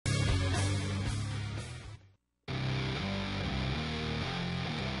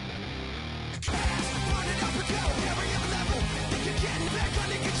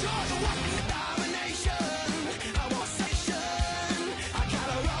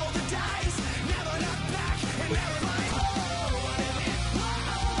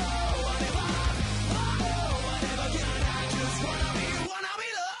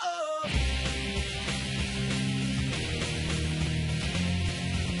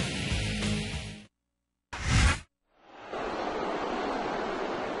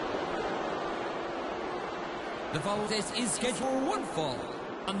The following test is scheduled for one fall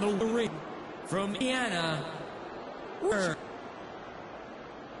on the ring from Joanna.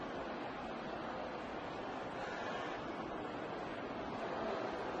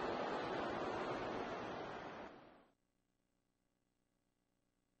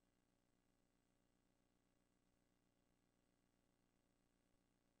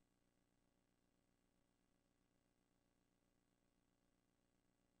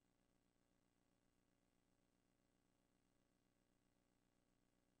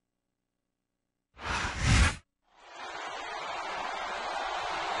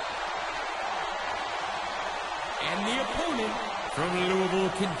 And the opponent from Louisville,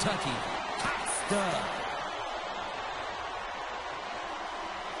 Kentucky, Othur.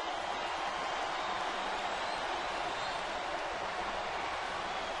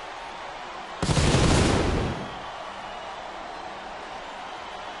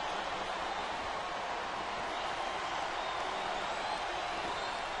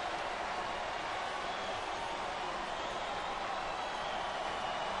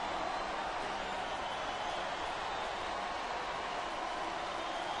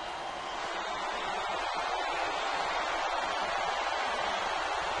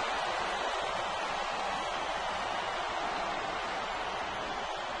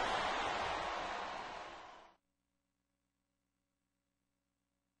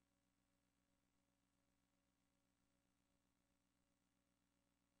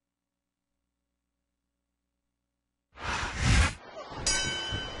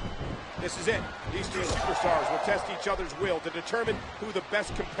 This is it. These two superstars will test each other's will to determine who the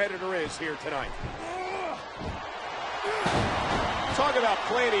best competitor is here tonight. Talk about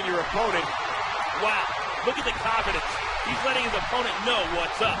planning your opponent. Wow, look at the confidence. He's letting his opponent know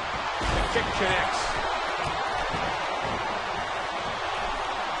what's up. The kick connects.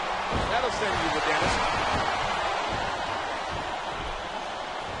 That'll send you the dentist.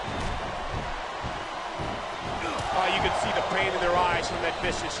 Oh, you can see the pain in their eyes from that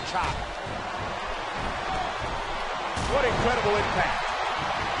vicious chop. What incredible impact.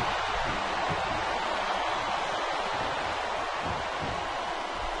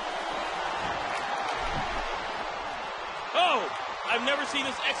 Oh, I've never seen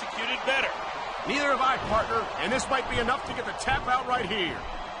this executed better. Neither have I, partner, and this might be enough to get the tap out right here.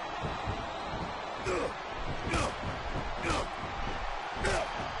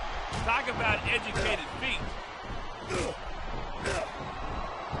 Talk about educated feet.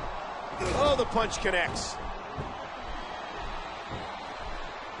 Oh, the punch connects.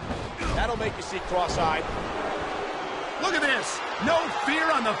 That'll make you see cross-eyed. Look at this. No fear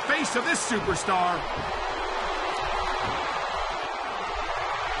on the face of this superstar.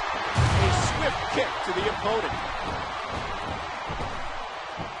 A swift kick to the opponent.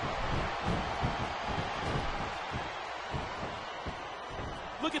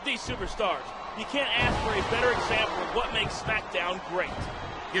 Look at these superstars. You can't ask for a better example of what makes SmackDown great.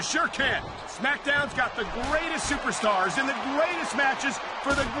 You sure can. SmackDown's got the greatest superstars in the greatest matches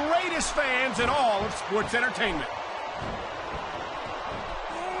for the greatest fans in all of sports entertainment.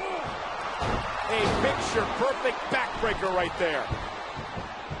 A picture-perfect backbreaker right there.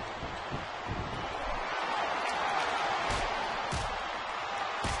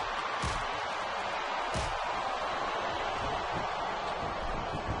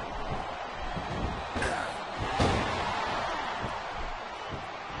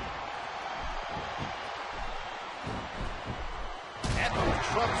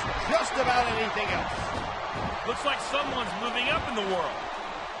 Trumps just about anything else. Looks like someone's moving up in the world.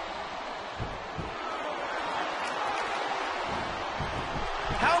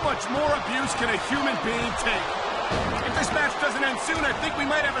 How much more abuse can a human being take? If this match doesn't end soon, I think we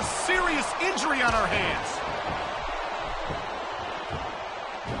might have a serious injury on our hands.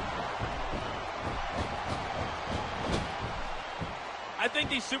 I think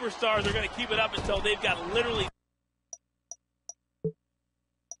these superstars are going to keep it up until they've got literally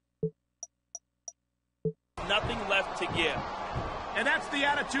nothing left to give. And that's the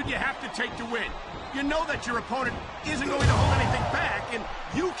attitude you have to take to win. You know that your opponent isn't going to hold anything back, and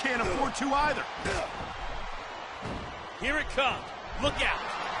you can't afford to either. Here it comes. Look out.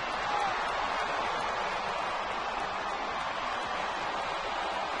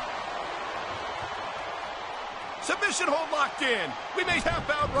 Submission hold locked in. We may tap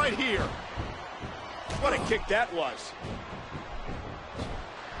out right here. What a kick that was.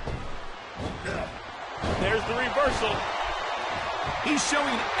 There's the reversal. He's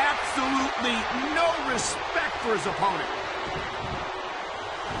showing absolutely no respect for his opponent.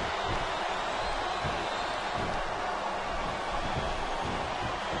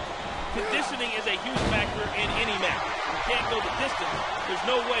 Conditioning is a huge factor in any can't go the distance, there's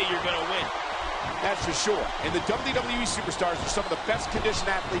no way you're going to win. That's for sure. And the WWE superstars are some of the best conditioned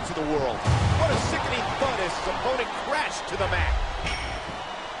athletes in the world. What a sickening thud as his opponent crashed to the mat.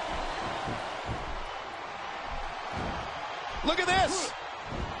 Look at this.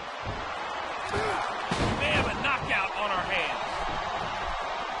 We have a knockout on our hands.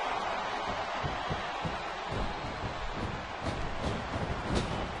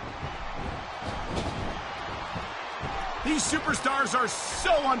 These superstars are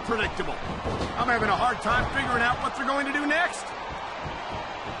so unpredictable. I'm having a hard time figuring out what they're going to do next.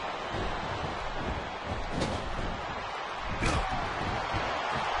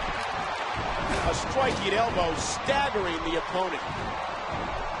 A striking elbow staggering the opponent.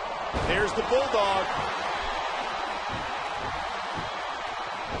 There's the Bulldog.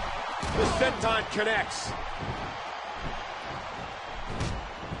 The senton connects.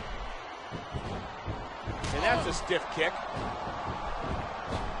 And that's a stiff kick.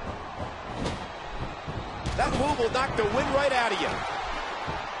 That move will knock the wind right out of you.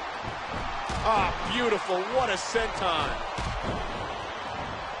 Ah, beautiful. What a senton.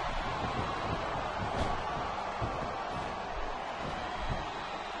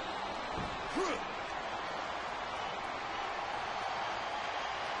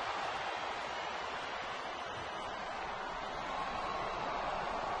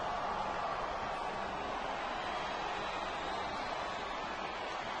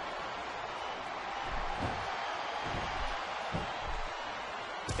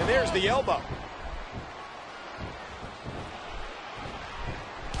 And there's the elbow.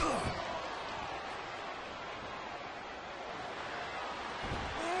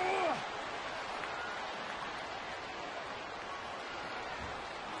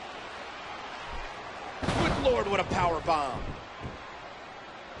 Good Lord, what a power bomb.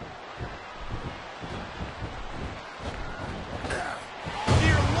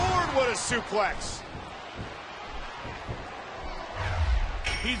 Dear Lord, what a suplex.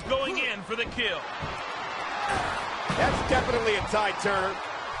 He's going in for the kill. That's definitely a tide turner.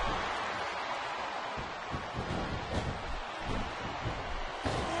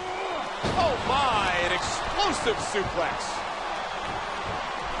 Oh my, an explosive suplex.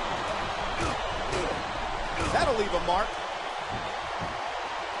 That'll leave a mark.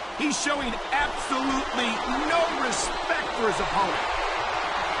 He's showing absolutely no respect for his opponent.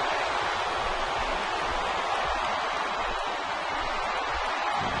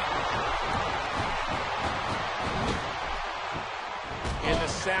 And the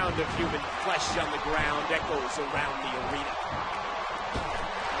sound of human flesh on the ground echoes around the arena.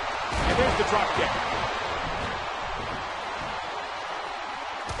 And there's the drop kick.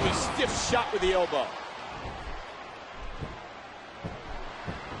 A stiff shot with the elbow.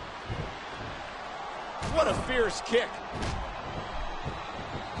 What a fierce kick.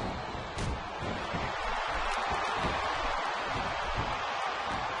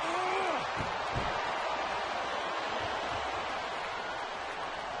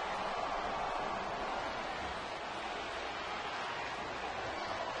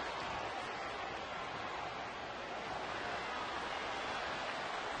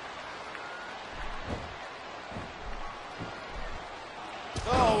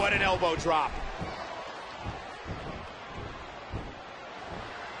 Oh, what an elbow drop.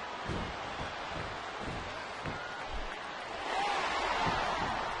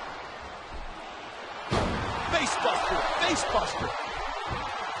 Face buster.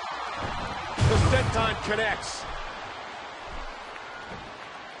 The senton connects.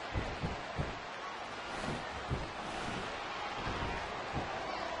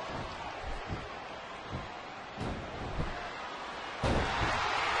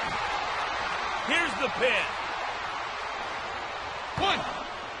 Here's the pin. 1,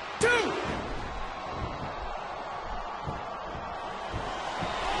 2.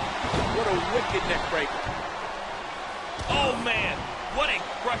 What a wicked neck breaker. Oh, man, what a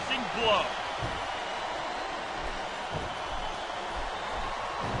crushing blow.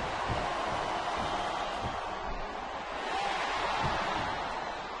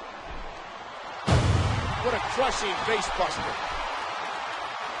 What a crushing face buster.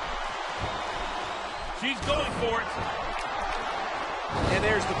 She's going for it. And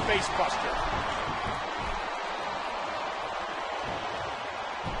there's the face buster.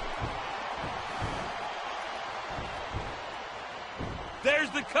 There's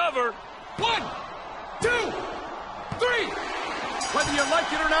the cover. 1, 2, 3. Whether you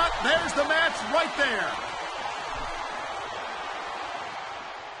like it or not, there's the match right there.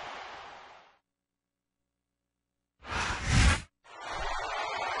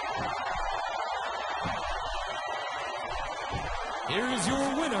 Here's your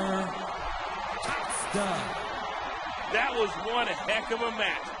winner, Stud. That was one heck of a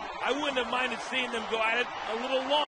match. I wouldn't have minded seeing them go at it a little longer.